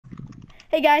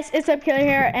Hey guys, it's Upkiller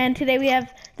here, and today we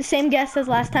have the same guest as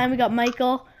last time. We got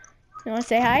Michael. You want to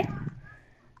say hi?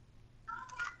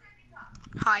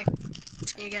 Hi,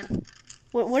 it's me again.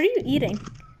 What are you eating?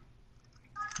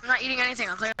 I'm not eating anything.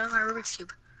 I'm playing with my Rubik's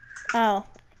Cube. Oh.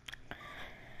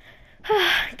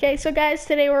 Okay, so guys,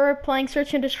 today we're playing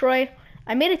Search and Destroy.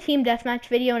 I made a team deathmatch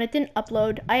video and it didn't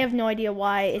upload. I have no idea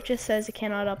why. It just says it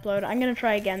cannot upload. I'm gonna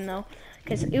try again though,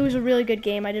 because it was a really good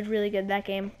game. I did really good that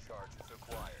game.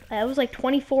 It was like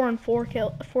 24 and 4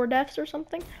 deaths or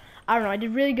something. I don't know. I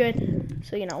did really good.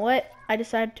 So you know what? I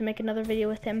decided to make another video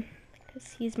with him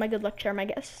because he's my good luck charm, I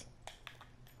guess.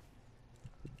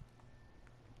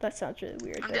 That sounds really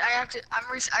weird.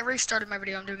 I restarted my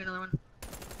video. I'm doing another one.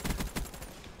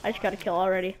 I just got a kill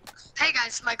already. Hey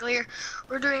guys, Michael here.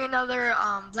 We're doing another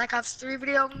Black Ops 3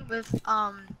 video with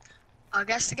a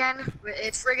guest again.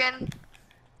 It's Friggin,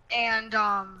 and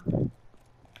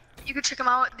you can check him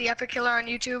out, the Epic Killer on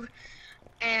YouTube,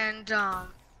 and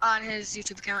on his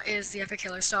YouTube account is the Epic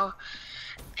Killer. So,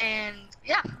 and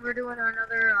yeah, we're doing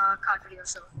another COD video.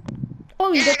 So.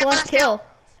 Oh, you got the last kill.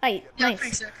 Hey, yeah, nice.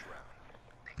 pretty sick.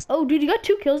 Oh, dude, you got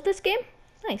 2 kills this game?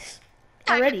 Nice.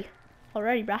 Yeah,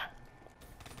 Already, brah.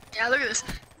 Yeah, look at this.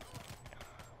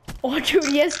 Oh, dude,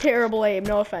 he has terrible aim.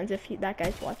 No offense if that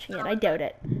guy's watching it. I doubt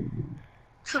it.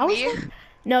 How me?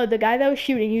 No, the guy that was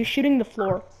shooting, he was shooting the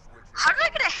floor. How did I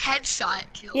get a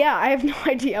headshot kill? Yeah, I have no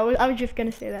idea. I was just gonna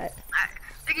say that.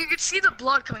 Like you could see the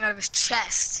blood coming out of his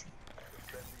chest.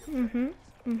 Dude,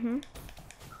 you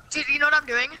know what I'm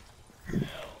doing?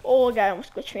 Oh, a guy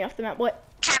almost glitched me off the map. What?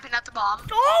 Camping at the bomb.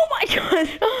 Oh my god!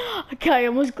 A guy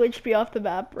almost glitched me off the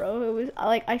map, bro. It was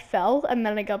like I fell and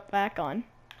then I got back on.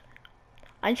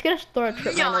 I'm just gonna throw a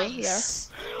trip mine over there.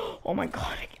 Oh my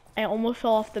god! I almost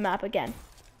fell off the map again.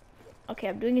 Okay,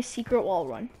 I'm doing a secret wall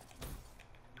run.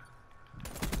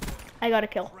 I got a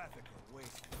kill.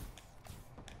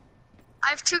 I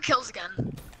have 2 kills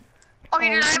again. Okay,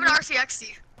 dude, I have an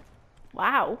RCXD.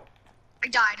 Wow. I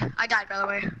died by the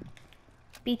way.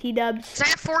 BT dubs. So I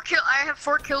have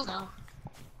 4 kills now.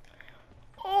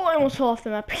 Oh, I almost fell off the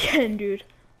map again, dude.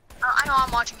 I know, I'm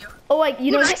watching you. Oh, like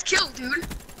you know. Nice kill, dude.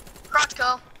 Crotch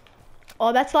kill.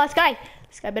 Oh, that's the last guy.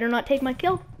 This guy better not take my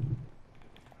kill.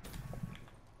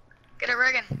 Get it,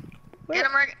 Reagan. Get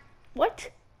him, Reagan.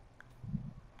 What?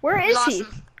 Where is he?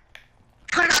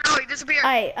 I don't know, he disappeared.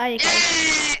 I'm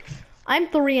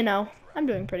 3-0. I'm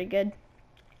doing pretty good.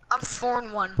 I'm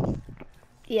 4-1.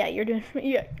 Yeah, you're doing.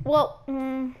 Yeah. Well,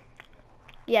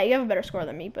 yeah, you have a better score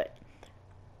than me, but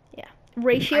yeah,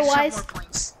 ratio-wise. More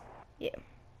points. Yeah.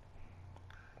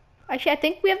 Actually, I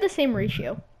think we have the same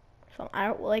ratio. So I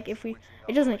don't like if we.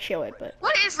 It doesn't show it, but.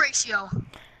 What is ratio?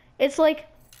 It's like,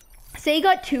 say you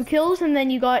got 2 kills and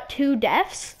then you got 2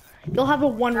 deaths. You'll have a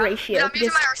 1 ratio. Yeah, I'm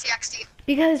using my RCXD.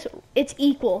 Because it's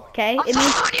equal, okay? It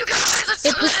means you guys. Let's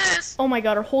do this. Oh my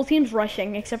god, our whole team's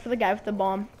rushing except for the guy with the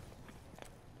bomb.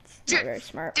 It's not very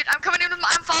smart. Dude, I'm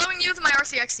following you with my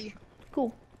RCXD.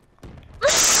 Cool.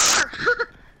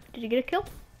 Did you get a kill?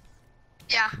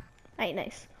 Yeah. Alright,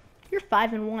 nice. You're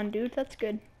 5-1, dude. That's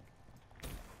good.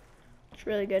 It's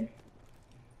really good.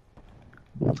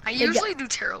 I usually do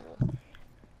terrible.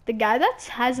 The guy that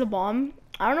has the bomb,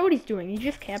 I don't know what he's doing. He's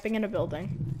just camping in a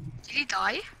building. Did he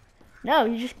die? No,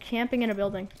 he's just camping in a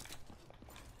building.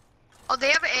 Oh, they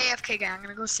have an AFK guy. I'm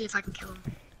gonna go see if I can kill him.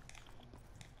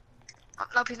 Oh,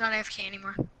 nope, he's not AFK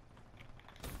anymore.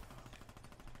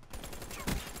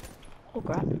 Oh,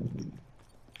 crap.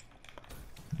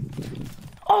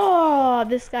 Oh,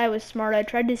 this guy was smart. I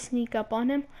tried to sneak up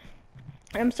on him.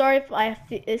 I'm sorry if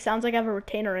it sounds like I have a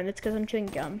retainer and it's because I'm chewing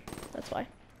gum. That's why.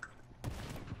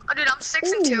 Oh, dude, I'm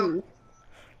 6-2.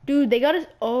 Dude, they got a.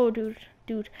 Oh, dude,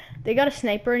 they got a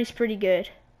sniper and he's pretty good.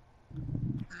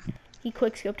 He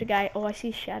quickscoped a guy. Oh, I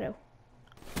see his shadow.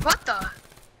 What the?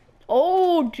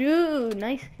 Oh, dude,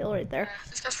 nice kill right there. Yeah,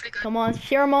 this guy's pretty good. Come on, let's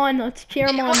cheer him on. Let's cheer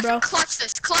him on, bro. Clutch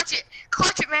this. Clutch it,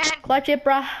 man. Clutch it,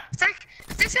 bruh.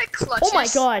 This guy clutches. Oh my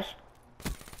god.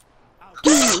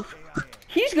 Dude,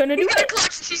 he's gonna do it.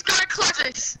 He's gonna clutch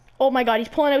it. Oh my god, he's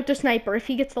pulling out the sniper. If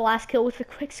he gets the last kill with the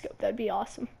quickscope, that'd be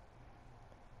awesome.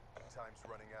 Time's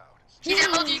running out. He's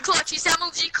MLG clutch. He's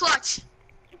MLG clutch.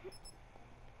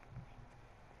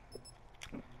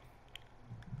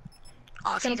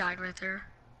 Oh, he died right there.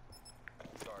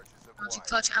 MLG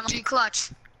clutch. MLG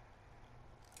clutch.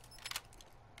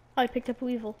 Oh, I picked up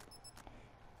Weevil.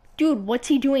 Dude, what's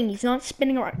he doing? He's not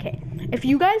spinning around. Okay, if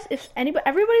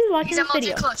everybody's watching this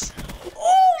video. Clutch.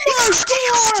 Oh my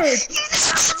god!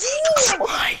 Oh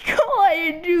my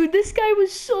god, dude, this guy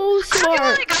was so smart. How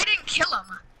come the guy didn't kill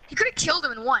him? He could have killed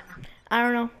him in 1. I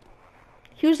don't know.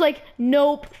 He was like,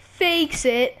 nope, fakes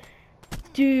it.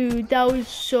 Dude, that was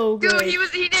so good. Dude,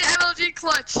 he did MLG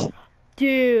clutch.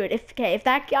 Dude, if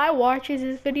that guy watches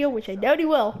this video, which I doubt he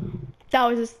will, that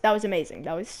was amazing.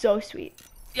 That was so sweet.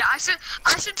 Yeah, I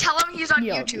should tell him he's on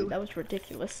Yo, YouTube. dude, that was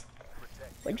ridiculous.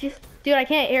 Dude, I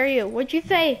can't hear you. What'd you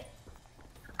say?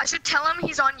 I should tell him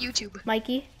he's on YouTube.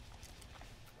 Mikey?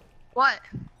 What?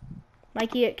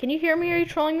 Mikey, can you hear me? Are you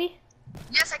trolling me?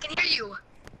 Yes, I can hear you.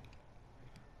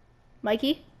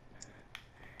 Mikey?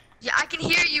 Yeah, I can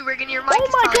hear you, Riggin. Your mic Oh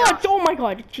is my probably god! off. Oh my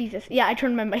god! Jesus. Yeah, I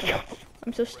turned my mic off.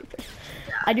 I'm so stupid.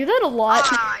 I do that a lot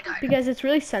I died. because it's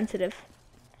really sensitive.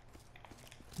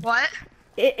 What?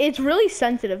 It's really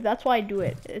sensitive. That's why I do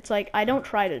it. It's like, I don't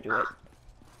try to do it.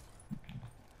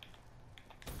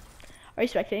 Are you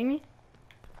spectating me?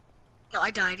 No, I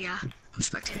died, yeah. I'm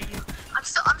spectating you. I'm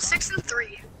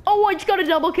 6-3. Oh, I just got a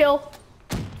double kill.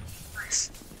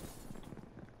 Nice.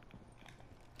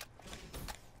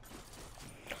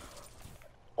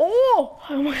 Oh!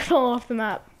 I almost fell off the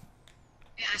map.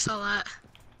 Yeah, I saw that.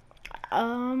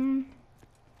 I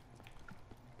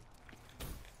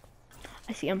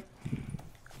see him.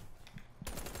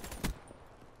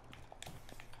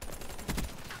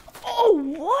 Oh,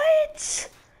 what?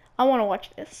 I want to watch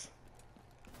this.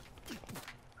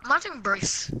 I'm watching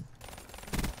Bryce.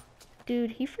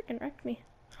 Dude, he freaking wrecked me.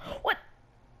 What?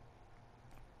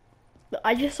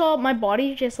 I just saw my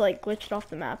body just like glitched off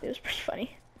the map. It was pretty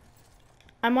funny.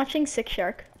 I'm watching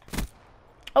Shark.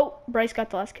 Oh, Bryce got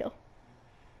the last kill.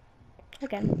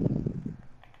 Again.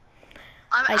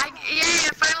 Yeah,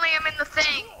 finally I'm in the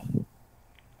thing.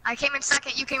 I came in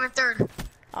second, you came in third.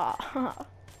 Ah.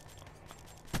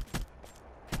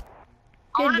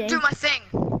 I want to game. do my thing.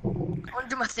 I want to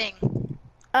do my thing.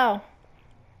 Oh.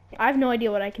 I have no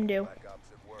idea what I can do. Black Ops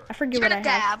at work. I forget You what got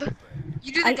I a have. dab.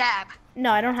 You do the dab.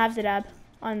 No, I don't have the dab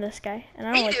on this guy. And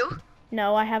I Yeah, don't you like. do.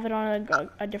 No, I have it on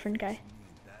a different guy.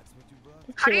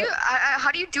 Let's How see do you? what-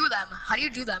 How do you do them? How do you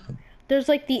do them? There's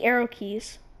like the arrow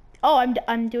keys. Oh,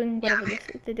 I'm doing whatever Yeah,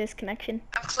 this is, the disconnection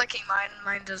I'm clicking mine.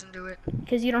 Mine doesn't do it.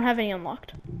 because you don't have any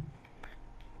unlocked.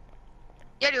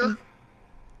 Yeah, I do.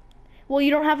 Well,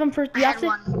 you don't have them for. I You have had to.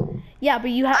 one. Yeah,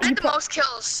 but you I have. had the most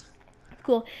kills.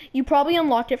 Cool. You probably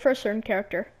unlocked it for a certain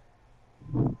character.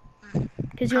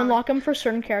 Because you unlock them for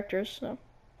certain characters. So.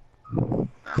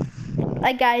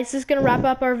 Alright, guys, this is gonna wrap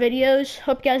up our videos.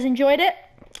 Hope you guys enjoyed it.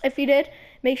 If you did,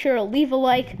 make sure to leave a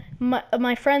like.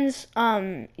 My friend's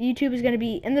YouTube is gonna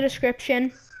be in the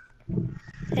description.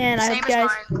 And I Same hope as guys.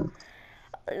 mine.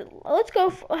 Let's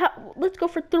go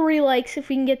for 3 likes. If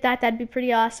we can get that, that'd be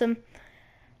pretty awesome.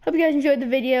 Hope you guys enjoyed the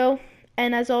video,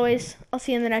 and as always, I'll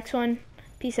see you in the next one.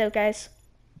 Peace out, guys.